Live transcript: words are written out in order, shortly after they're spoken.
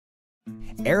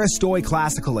Aristoi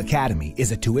Classical Academy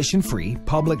is a tuition-free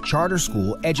public charter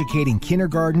school educating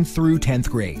kindergarten through 10th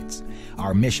grades.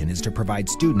 Our mission is to provide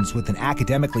students with an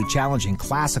academically challenging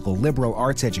classical liberal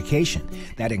arts education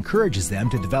that encourages them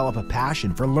to develop a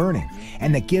passion for learning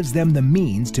and that gives them the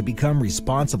means to become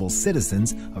responsible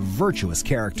citizens of virtuous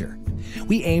character.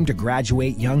 We aim to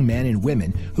graduate young men and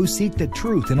women who seek the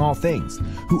truth in all things,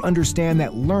 who understand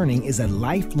that learning is a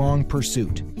lifelong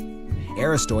pursuit.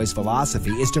 Aristoi's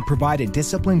philosophy is to provide a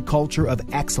disciplined culture of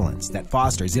excellence that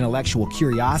fosters intellectual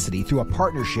curiosity through a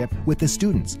partnership with the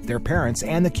students, their parents,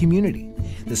 and the community.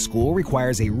 The school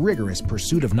requires a rigorous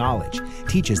pursuit of knowledge,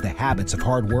 teaches the habits of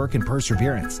hard work and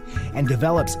perseverance, and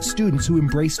develops students who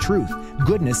embrace truth,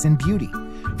 goodness, and beauty.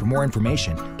 For more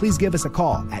information, please give us a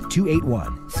call at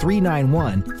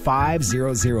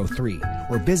 281-391-5003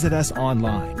 or visit us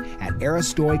online at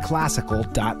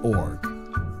aristoiclassical.org.